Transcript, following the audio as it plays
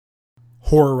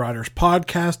Horror Writers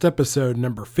Podcast, episode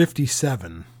number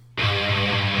 57. All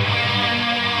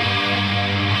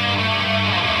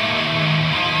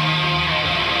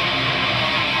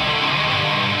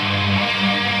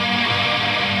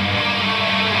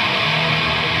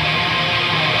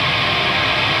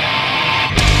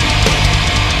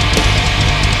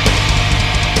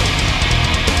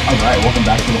right, welcome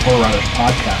back to the Horror Writers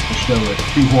Podcast, the show with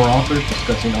two horror authors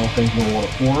discussing all things in the world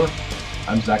of horror.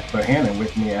 I'm Zach Bohan, and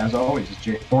with me, as always, is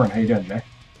Jay Thorne. How you doing, Jay?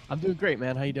 I'm doing great,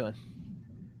 man. How you doing?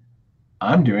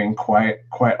 I'm doing quite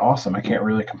awesome. I can't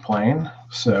really complain.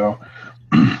 So,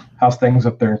 how's things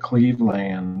up there in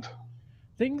Cleveland?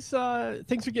 Things are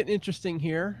getting interesting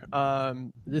here.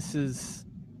 This is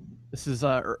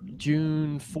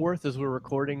June 4th as we're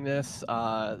recording this.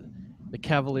 The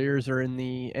Cavaliers are in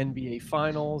the NBA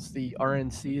Finals. The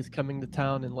RNC is coming to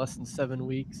town in less than 7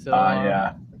 weeks. So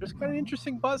Yeah. There's quite an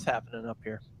interesting buzz happening up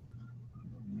here.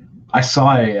 I saw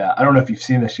I don't know if you've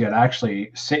seen this yet. I actually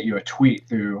sent you a tweet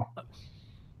through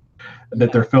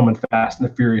that they're filming Fast and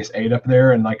the Furious 8 up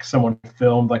there, and like someone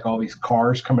filmed like all these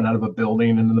cars coming out of a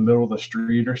building and in the middle of the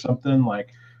street or something. Like,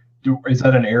 is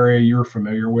that an area you were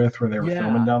familiar with where they were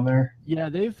filming down there? Yeah,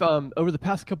 they've over the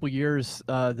past couple years,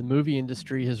 the movie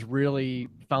industry has really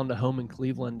found a home in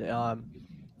Cleveland.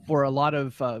 For a lot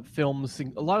of films,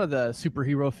 a lot of the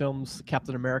superhero films,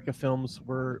 Captain America films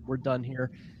were done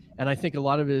here. And I think a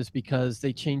lot of it is because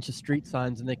they changed the street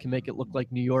signs and they can make it look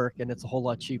like New York, and it's a whole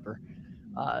lot cheaper.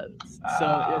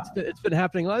 So it's been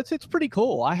happening. It's pretty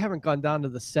cool. I haven't gone down to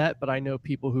the set, but I know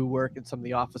people who work in some of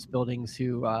the office buildings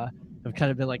who have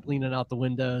kind of been like leaning out the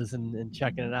windows and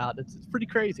checking it out. It's pretty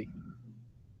crazy.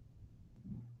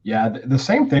 Yeah, the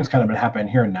same thing's kind of been happening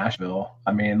here in Nashville.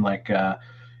 I mean, like,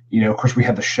 of course we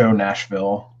had the show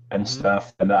Nashville and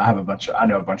stuff, and I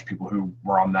know a bunch of people who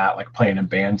were on that, like playing in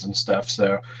bands and stuff.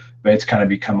 So, but it's kind of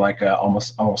become like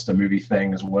almost a movie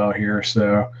thing as well here.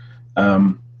 So,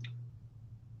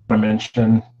 I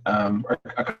mentioned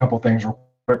a couple things real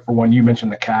quick. For one, you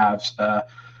mentioned the Cavs,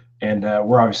 and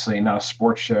we're obviously not a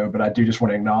sports show, but I do just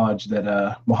want to acknowledge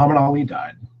that Muhammad Ali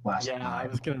died last night. Yeah, I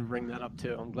was going to bring that up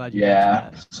too. I'm glad you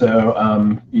mentioned that. So,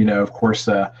 of course,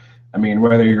 I mean,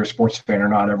 whether you're a sports fan or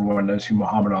not, everyone knows who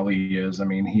Muhammad Ali is. I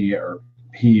mean, he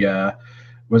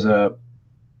was the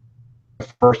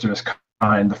first of his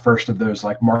kind, the first of those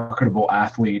like marketable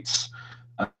athletes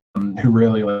who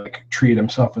really like treated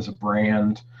himself as a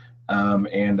brand.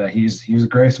 And he's the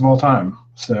greatest of all time.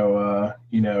 So,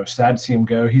 sad to see him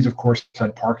go. He's, of course,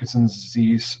 had Parkinson's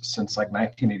disease since like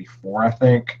 1984, I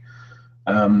think.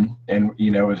 And,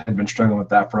 had been struggling with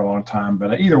that for a long time.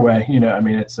 But either way, I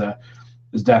mean, it's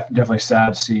definitely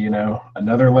sad to see,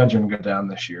 another legend go down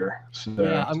this year. So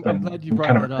yeah, I'm glad you brought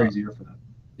kind of that a up. crazy year for that.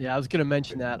 Yeah, I was going to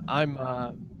mention that. I'm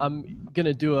going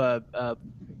to do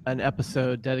an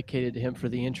episode dedicated to him for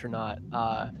the Intronaut.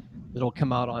 It'll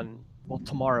come out on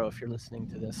tomorrow if you're listening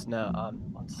to this now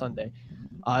on Sunday.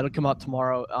 It'll come out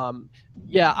tomorrow.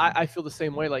 I feel the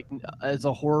same way. Like, as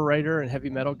a horror writer and heavy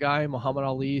metal guy, Muhammad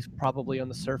Ali probably on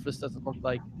the surface doesn't look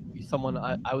like someone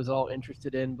I was all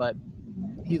interested in, but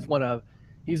he's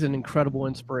an incredible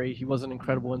inspiration. He was an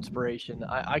incredible inspiration.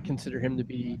 I consider him to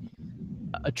be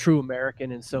a true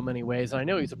American in so many ways. And I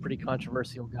know he's a pretty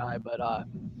controversial guy, but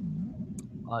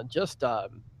just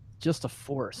a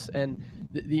force. And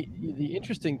the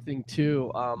interesting thing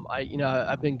too,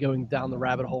 I've been going down the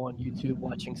rabbit hole on YouTube,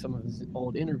 watching some of his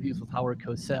old interviews with Howard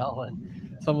Cosell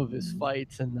and some of his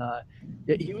fights. And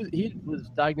he was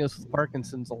diagnosed with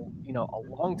Parkinson's, a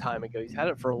long time ago. He's had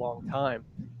it for a long time,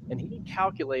 and he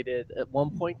calculated at one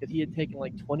point that he had taken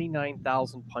like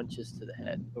 29,000 punches to the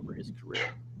head over his career.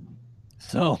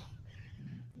 So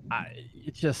I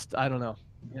don't know.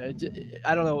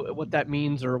 I don't know what that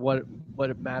means or what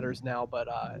it matters now, but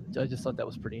I just thought that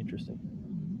was pretty interesting.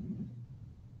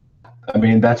 I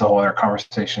mean, that's a whole other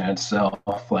conversation in itself.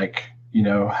 Like,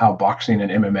 how boxing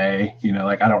and MMA,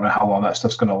 like, I don't know how long that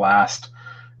stuff's going to last,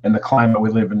 and the climate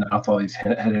we live in now with all these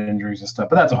head injuries and stuff.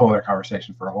 But that's a whole other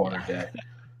conversation for a whole other day.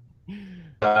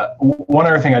 One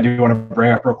other thing I do want to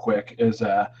bring up real quick is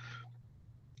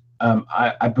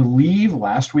I believe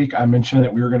last week I mentioned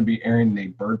that we were going to be airing the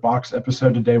Bird Box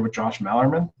episode today with Josh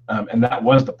Mallerman, and that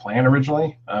was the plan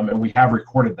originally, and we have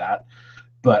recorded that.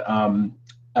 But I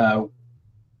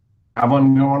have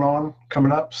one going on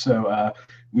coming up, so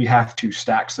we have to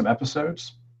stack some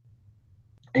episodes,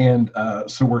 and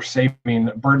so we're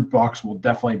saving. Bird Box will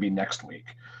definitely be next week.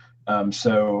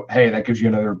 So hey, that gives you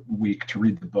another week to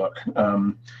read the book,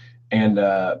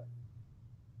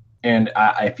 And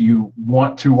if you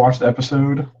want to watch the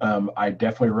episode, I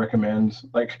definitely recommend.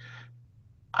 Like,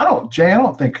 I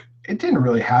don't think it didn't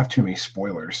really have too many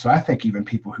spoilers. So I think even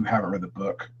people who haven't read the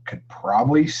book could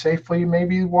probably safely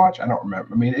maybe watch. I don't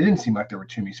remember. I mean, it didn't seem like there were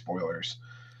too many spoilers.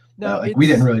 No, Like we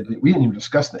didn't even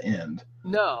discuss the end.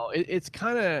 No, it's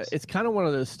kind of one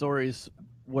of those stories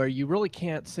where you really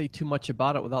can't say too much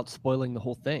about it without spoiling the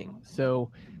whole thing.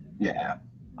 So Yeah.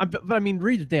 but I mean,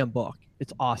 read the damn book.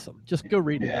 It's awesome. Just go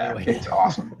read it anyway. It's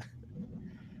awesome.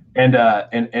 And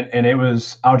it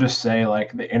was, I'll just say,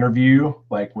 like, the interview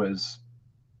like was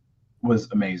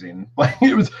amazing. Like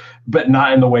it was, but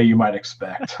not in the way you might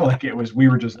expect. Like it was, me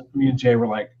and Jay were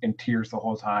like in tears the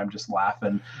whole time, just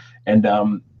laughing. And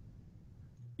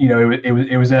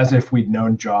it was as if we'd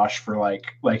known Josh for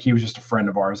like he was just a friend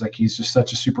of ours. Like he's just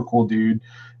such a super cool dude.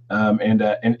 And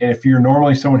if you're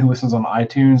normally someone who listens on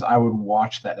iTunes, I would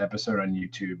watch that episode on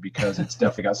YouTube because it's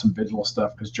definitely got some visual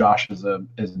stuff because Josh is a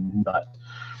nut.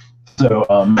 So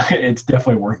it's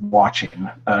definitely worth watching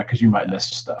because you might miss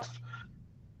stuff.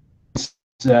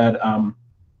 Said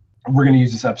we're going to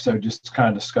use this episode just to kind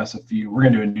of discuss we're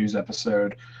going to do a news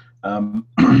episode.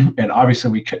 And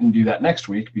obviously we couldn't do that next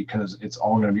week because it's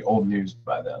all going to be old news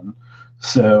by then.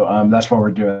 So that's why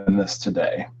we're doing this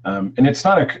today. And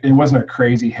it wasn't a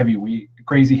crazy heavy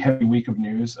week of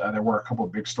news. There were a couple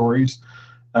of big stories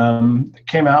that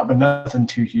came out, but nothing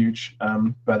too huge.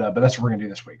 But that's what we're going to do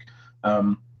this week.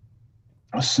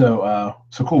 So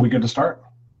cool. We good to start?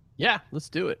 Yeah, let's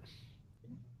do it.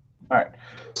 All right.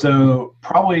 So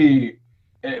probably,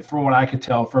 from what I could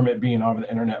tell from it being over the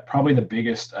internet, probably the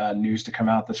biggest news to come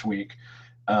out this week.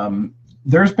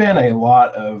 There's been a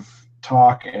lot of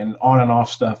talk and on and off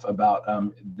stuff about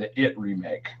the It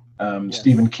remake. Yes.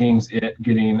 Stephen King's It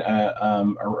getting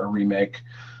a remake.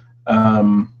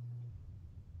 And,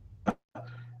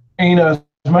 as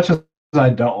much as I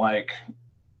don't like,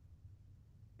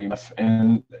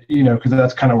 and because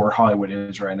that's kind of where Hollywood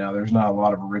is right now. There's not a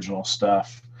lot of original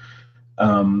stuff.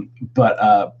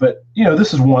 But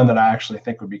this is one that I actually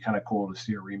think would be kind of cool to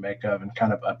see a remake of and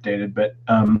kind of updated. But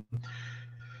a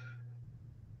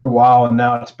while, and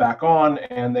now it's back on,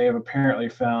 and they have apparently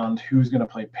found who's going to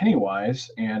play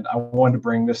Pennywise. And I wanted to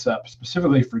bring this up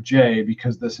specifically for Jay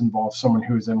because this involves someone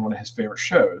who is in one of his favorite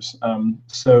shows.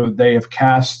 So they have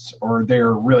cast, or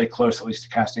they're really close at least to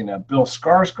casting, Bill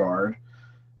Skarsgård.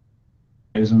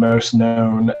 Is most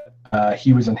known.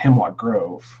 He was in Hemlock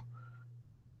Grove,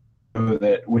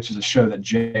 which is a show that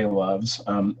Jay loves.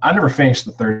 I never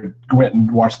went and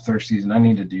watched the third season. I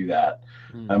need to do that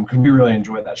because we really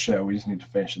enjoyed that show. We just need to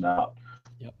finish it out.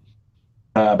 Yep.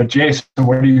 But Jason,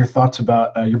 what are your thoughts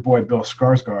about your boy Bill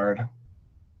Skarsgård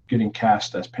getting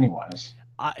cast as Pennywise?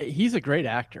 He's a great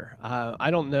actor.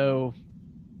 I don't know,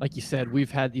 like you said, we've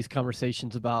had these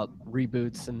conversations about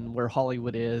reboots and where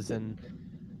Hollywood is, and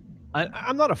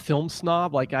I'm not a film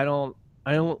snob. Like I don't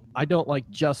like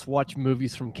just watch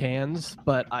movies from cans,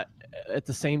 but at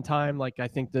the same time, like I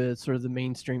think the sort of the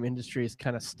mainstream industry is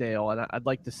kind of stale, and I'd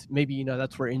like to maybe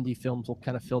that's where indie films will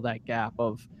kind of fill that gap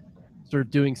of sort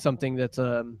of doing something that's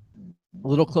a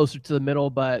little closer to the middle,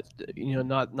 but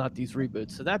not these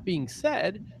reboots. So that being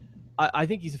said, I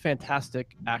think he's a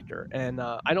fantastic actor, and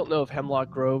I don't know if Hemlock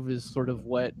Grove is sort of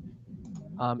what.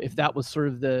 If that was sort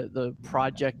of the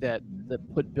project that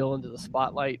put Bill into the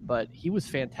spotlight, but he was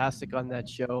fantastic on that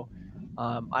show.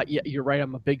 You're right.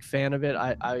 I'm a big fan of it.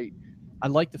 I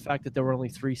like the fact that there were only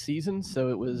 3 seasons, so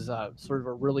it was sort of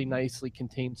a really nicely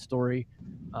contained story.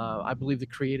 I believe the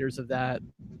creators of that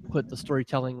put the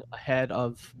storytelling ahead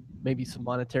of maybe some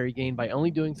monetary gain by only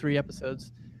doing 3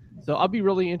 episodes. So I'll be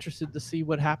really interested to see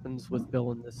what happens with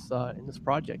Bill in this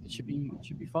project. It should be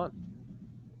fun.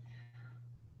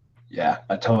 Yeah,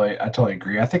 I totally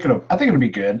agree. I think it'll be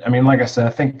good. I mean, like I said, I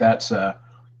think that's a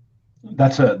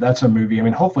movie. I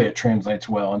mean, hopefully it translates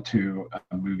well into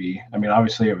a movie. I mean,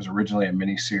 obviously it was originally a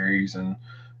miniseries, and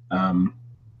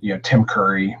Tim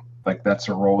Curry, like that's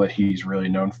a role that he's really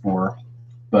known for.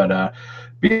 But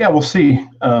yeah, we'll see.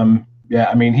 Yeah,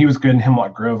 I mean, he was good in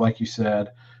Hemlock Grove, like you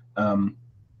said. I don't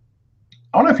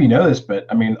know if you know this, but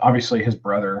I mean, obviously his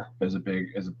brother is I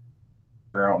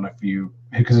don't know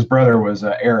because his brother was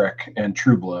Eric in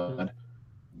True Blood.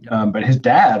 But his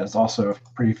dad is also a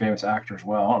pretty famous actor as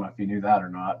well. I don't know if you knew that or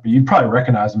not, but you'd probably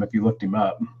recognize him if you looked him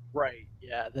up. Right.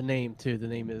 Yeah. The name too. The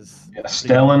name is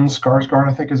Stellan Skarsgård,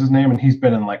 I think is his name, and he's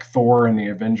been in like Thor and the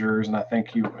Avengers, and I think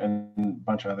he and a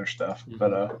bunch of other stuff.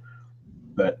 Mm-hmm.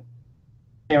 But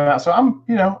yeah, so I'm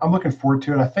looking forward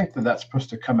to it. I think that's supposed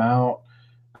to come out.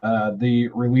 The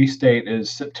release date is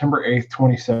September 8th,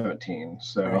 2017.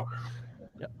 So. Right.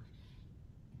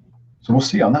 So we'll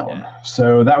see on that one.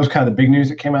 So that was kind of the big news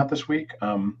that came out this week.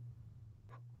 A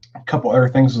couple other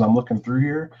things as I'm looking through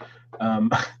here.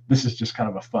 This is just kind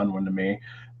of a fun one to me.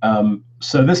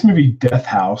 So this movie, Death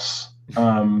House,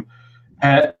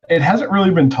 it hasn't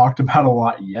really been talked about a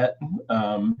lot yet,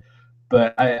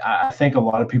 but I think a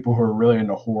lot of people who are really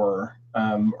into horror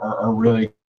are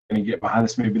really going to get behind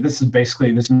this movie. This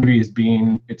movie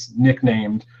it's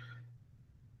nicknamed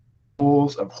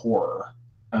Rules of Horror,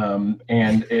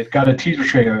 and it got a teaser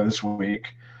trailer this week,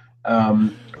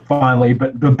 finally.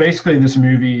 But basically, this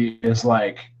movie is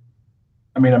like,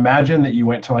 I mean, imagine that you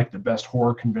went to like the best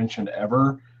horror convention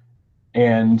ever,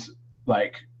 and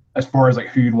like as far as like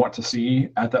who you'd want to see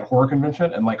at that horror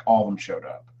convention, and like all of them showed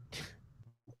up.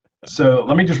 So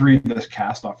let me just read this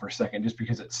cast off for a second, just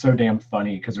because it's so damn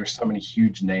funny because there's so many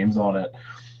huge names on it.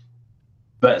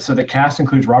 But so the cast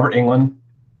includes Robert Englund,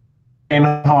 Ann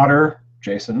Hodder,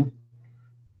 Jason,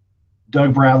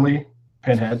 Doug Bradley,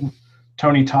 Pinhead,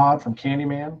 Tony Todd from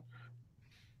Candyman,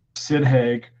 Sid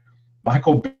Haig,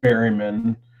 Michael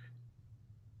Berryman,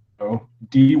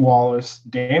 Dee Wallace,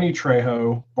 Danny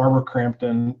Trejo, Barbara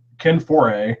Crampton, Ken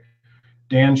Foray,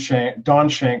 Don Shanks,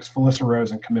 Felissa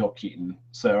Rose, and Camille Keaton.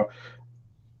 So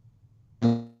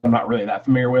I'm not really that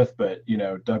familiar with, but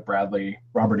Doug Bradley,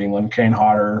 Robert Englund, Kane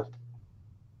Hodder.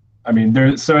 I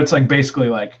mean, so it's like basically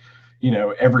like,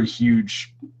 every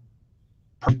huge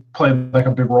played like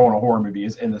a big role in a horror movie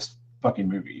is in this fucking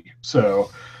movie. So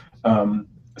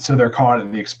they're calling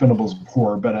it the Expendables of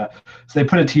horror. But so they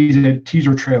put a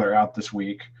teaser trailer out this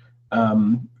week.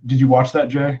 Did you watch that,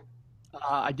 Jay?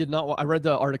 I did not. I read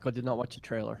the article. I did not watch the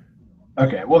trailer.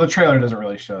 Okay. Well, the trailer doesn't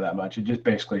really show that much. It just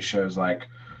basically shows like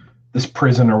this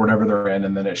prison or whatever they're in,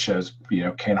 and then it shows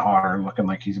Kane Hodder looking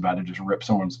like he's about to just rip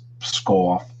someone's skull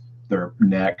off their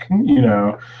neck.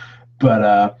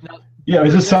 But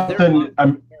is this something?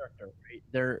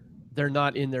 They're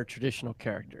not in their traditional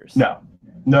characters. No.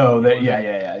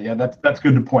 Yeah. That's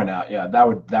good to point out. Yeah, that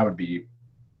would be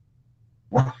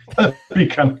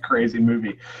kind of crazy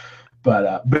movie.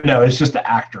 But no, it's just the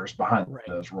actors behind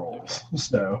those roles.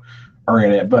 So are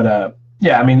in it. But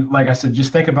I mean, like I said,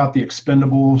 just think about the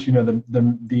Expendables.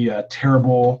 The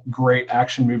terrible, great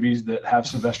action movies that have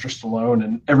Sylvester Stallone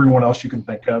and everyone else you can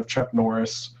think of, Chuck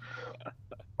Norris,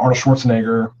 Arnold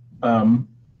Schwarzenegger.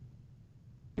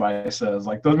 Says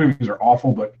like those movies are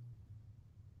awful, but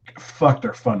fuck,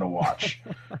 they're fun to watch.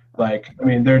 Like, I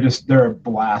mean, they're a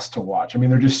blast to watch. I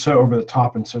mean, they're just so over the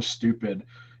top and so stupid,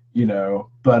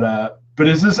 but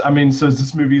is this, I mean, so is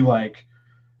this movie like,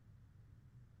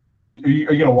 are you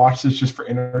going to watch this just for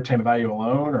entertainment value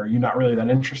alone, or are you not really that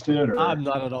interested? Or? I'm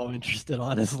not at all interested,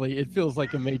 honestly. It feels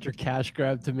like a major cash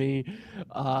grab to me.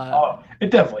 It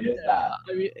definitely is that.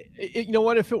 I mean, you know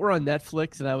what? If it were on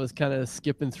Netflix and I was kind of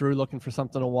skipping through looking for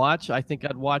something to watch, I think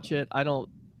I'd watch it. I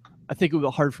think it would be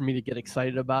hard for me to get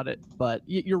excited about it. But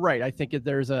you're right. I think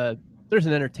there's an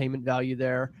entertainment value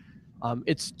there.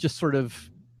 It's just sort of,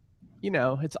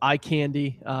 it's eye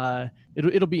candy.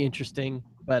 It'll be interesting.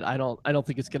 But I don't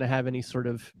think it's going to have any sort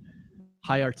of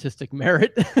high artistic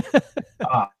merit.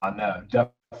 No,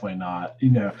 definitely not.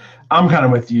 I'm kind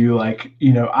of with you. Like,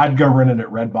 I'd go rent it at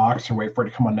Redbox or wait for it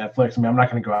to come on Netflix. I mean, I'm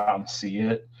not going to go out and see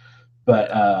it,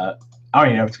 but I don't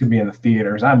even know if it's going to be in the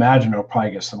theaters. I imagine it'll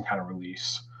probably get some kind of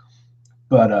release,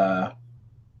 but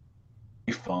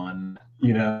be fun.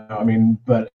 I mean,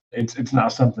 but it's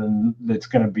not something that's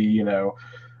going to be,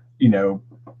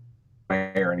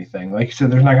 or anything. Like you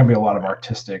said, there's not going to be a lot of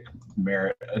artistic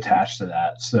merit attached to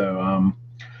that. So,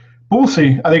 but we'll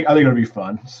see. I think it'll be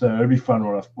fun. So it'll be fun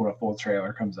when a full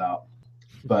trailer comes out.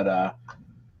 But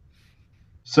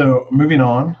so moving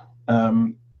on.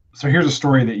 So here's a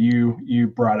story that you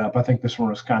brought up. I think this one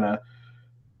was kind of,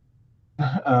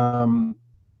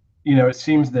 it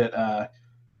seems that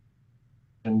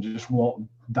and just won't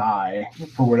die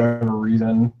for whatever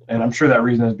reason, and I'm sure that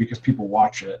reason is because people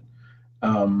watch it.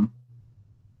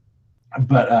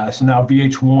 But so now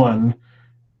VH1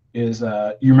 is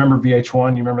you remember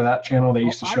VH1? You remember that channel? They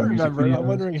used to show music videos. I'm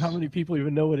wondering how many people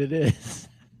even know what it is.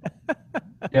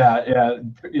 yeah,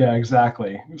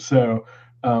 exactly. So,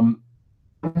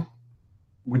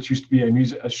 which used to be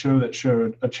a channel that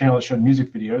showed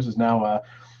music videos, is now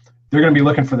they're going to be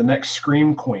looking for the next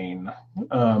Scream Queen.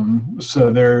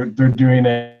 So they're doing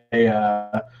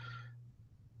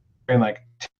like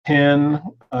 10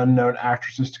 unknown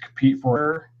actresses to compete for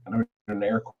her, and I'm in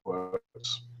air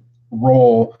quotes,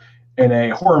 role in a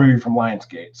horror movie from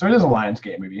Lionsgate. So it is a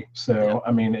Lionsgate movie. So yeah.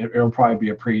 I mean, it'll probably be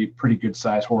a pretty good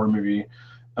sized horror movie.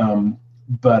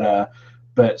 But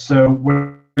so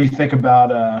what do you think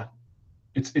about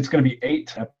it's going to be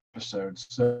 8 episodes.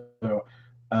 So they're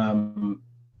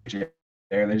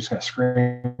just going to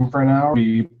scream for an hour.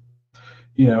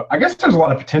 I guess there's a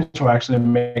lot of potential actually to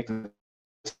make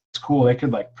this cool. They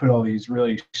could like put all these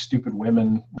really stupid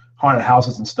women, haunted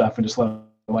houses and stuff, and just let them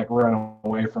like run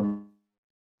away from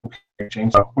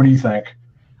chainsaw. What do you think?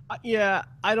 Yeah,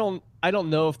 I don't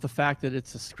know if the fact that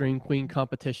it's a Scream Queen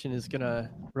competition is gonna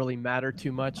really matter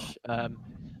too much.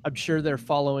 I'm sure they're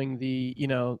following the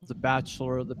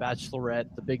Bachelor, the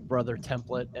Bachelorette, the Big Brother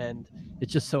template, and it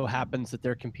just so happens that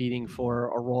they're competing for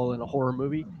a role in a horror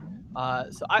movie.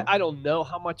 So I don't know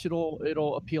how much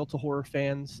it'll appeal to horror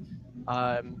fans.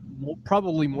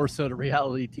 Probably more so to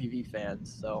reality TV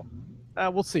fans. So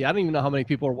we'll see. I don't even know how many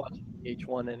people are watching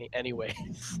VH1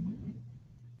 anyways.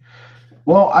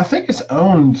 Well, I think it's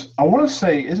owned. I want to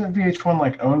say, isn't VH1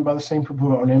 like owned by the same people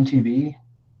who own MTV?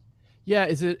 Yeah,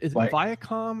 is it Like,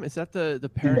 Viacom? Is that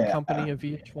the parent yeah. company of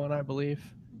VH1, I believe?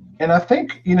 And I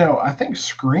think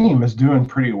Scream is doing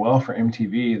pretty well for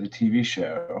MTV, the TV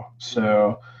show.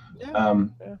 So, Yeah.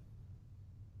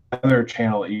 another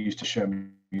channel that used to show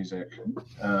music,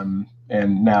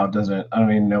 and now doesn't. I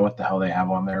don't even know what the hell they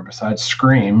have on there besides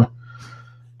Scream.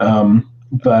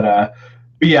 But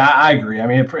yeah, I agree. I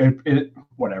mean, it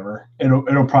whatever.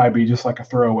 It'll probably be just like a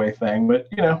throwaway thing, but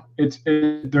they're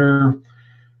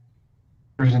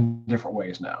in different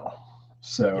ways now.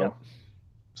 So. Yep.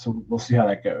 So we'll see how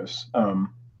that goes.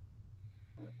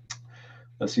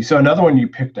 Let's see. So another one you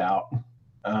picked out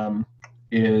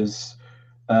is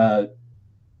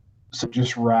so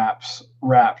just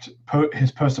wrapped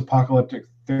his post-apocalyptic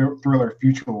thriller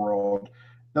Future World.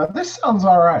 Now this sounds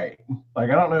all right.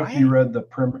 Like I don't know if you read the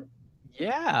premise.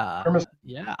 Yeah.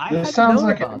 Yeah. This sounds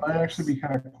like it might actually be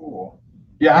kind of cool.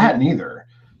 Yeah, I hadn't either.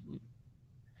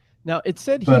 Now, it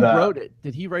said he wrote it.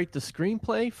 Did he write the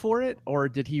screenplay for it, or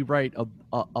did he write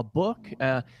a book?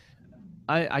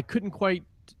 I couldn't quite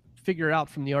figure out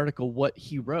from the article what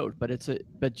he wrote, but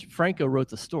Franco wrote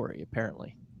the story,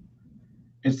 apparently.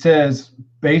 It says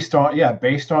based on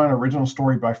an original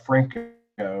story by Franco,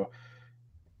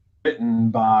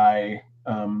 written by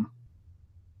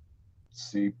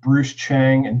Bruce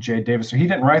Chang and Jay Davis. So he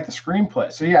didn't write the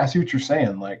screenplay. So yeah, I see what you're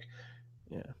saying. Like,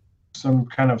 yeah, some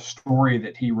kind of story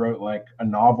that he wrote, like a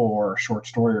novel or a short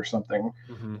story or something.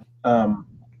 Mm-hmm.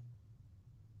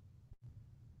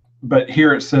 But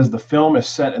here it says the film is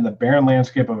set in the barren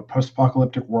landscape of a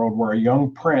post-apocalyptic world where a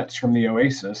young prince from the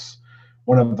Oasis,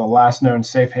 one of the last known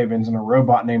safe havens, and a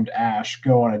robot named Ash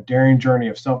go on a daring journey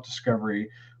of self-discovery,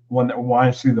 one that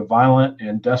winds through the violent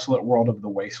and desolate world of the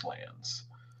Wastelands.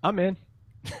 I'm in.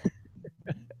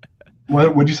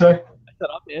 What would you say?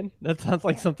 I'm in. That sounds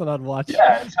like something I'd watch.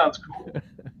 Yeah, it sounds cool.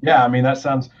 Yeah, I mean that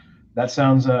sounds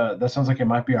like it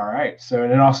might be all right. So,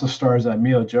 and it also stars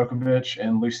Mila Djokovic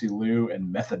and Lucy Liu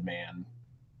and Method Man.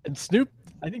 And Snoop,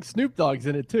 I think Snoop Dogg's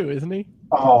in it too, isn't he?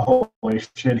 Oh, holy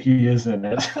shit, he is in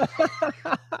it.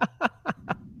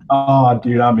 Oh,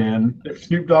 dude, I'm in. If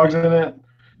Snoop Dogg's in it,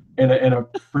 in a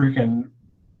freaking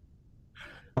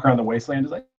around the wasteland,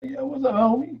 is like, yeah, what's up,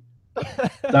 homie?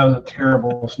 That was a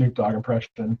terrible Snoop Dogg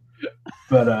impression,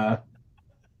 but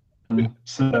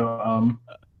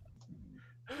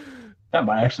that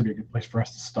might actually be a good place for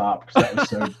us to stop because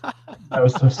that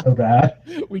was so bad.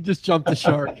 We just jumped the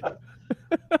shark.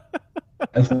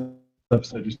 This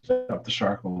episode just jumped the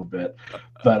shark a little bit,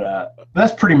 but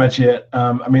that's pretty much it.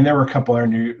 I mean, there were a couple other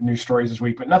new stories this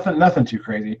week, but nothing too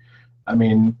crazy. I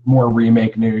mean, more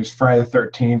remake news. Friday the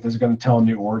 13th is going to tell a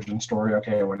new origin story.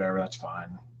 Okay, whatever, that's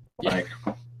fine. Like,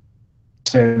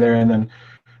 stay there. And then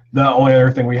the only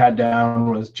other thing we had down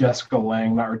was Jessica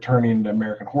Lange not returning to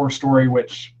American Horror Story,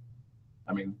 which,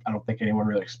 I mean, I don't think anyone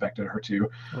really expected her to.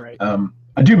 Right.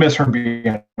 I do miss her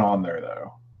being on there,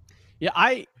 though. Yeah,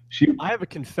 I have a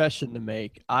confession to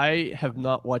make. I have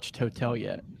not watched Hotel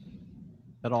yet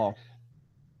at all.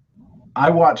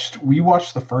 We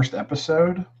watched the first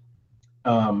episode,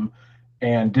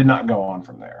 and did not go on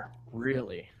from there.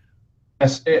 Really? I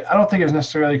don't think it was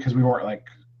necessarily because we weren't like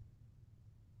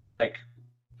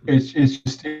it's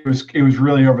just it was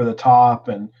really over the top,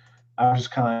 and I was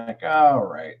just kind of like, oh, all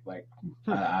right, like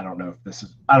I don't know if this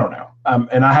is, I don't know,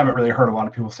 and I haven't really heard a lot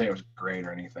of people say it was great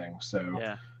or anything, so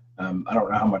yeah. I don't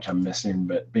know how much I'm missing,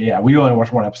 but yeah, we only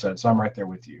watched one episode, so I'm right there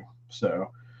with you. So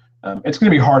it's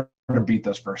going to be hard to beat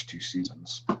those first two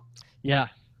seasons. Yeah,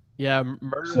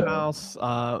 Murder House,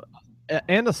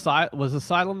 and was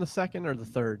Asylum the second or the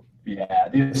third? Yeah,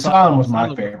 the Asylum was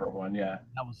my favorite one. Yeah,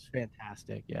 that was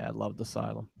fantastic. Yeah, I loved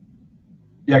Asylum.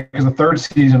 Yeah, because the third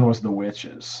season was The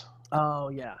Witches. Oh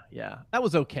yeah, that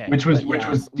was okay. Which was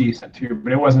decent too,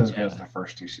 but it wasn't as good as the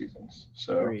first two seasons.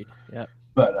 So, agreed. Yeah.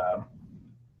 But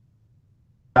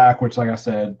back, which, like I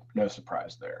said, no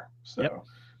surprise there. So,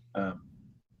 yep.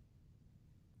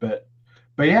 But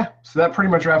yeah, so that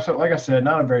pretty much wraps up. Like I said,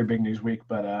 not a very big news week,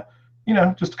 but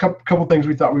just a couple things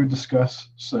we thought we would discuss.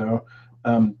 So,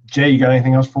 Jay, you got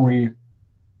anything else before we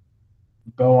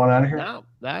bow on out of here? No,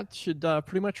 that should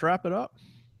pretty much wrap it up.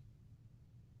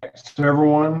 So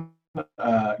everyone,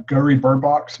 go read Bird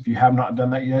Box. If you have not done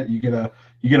that yet, you get a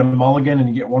mulligan and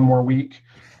you get one more week.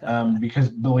 Because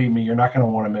believe me, you're not going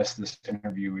to want to miss this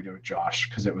interview we did with Josh,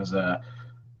 because it was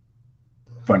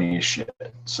funny as shit.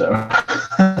 So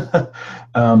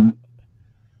a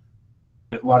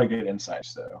lot of good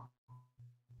insights though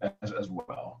as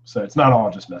well. So it's not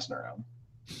all just messing around.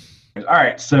 All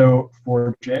right. So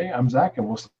for Jay, I'm Zach, and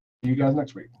we'll see you guys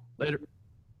next week. Later.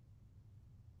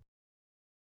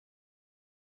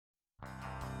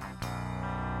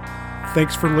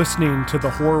 Thanks for listening to the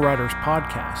Horror Writers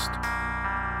Podcast.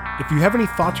 If you have any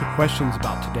thoughts or questions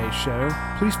about today's show,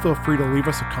 please feel free to leave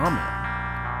us a comment.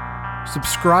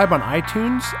 Subscribe on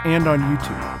iTunes and on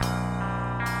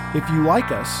YouTube. If you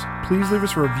like us, please leave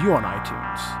us a review on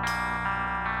iTunes.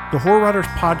 The Horror Writers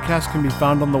Podcast can be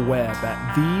found on the web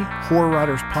at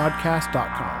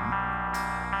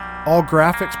thehorrorwriterspodcast.com. All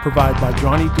graphics provided by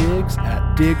Johnny Diggs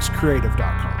at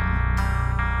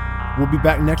diggscreative.com. We'll be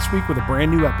back next week with a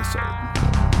brand new episode.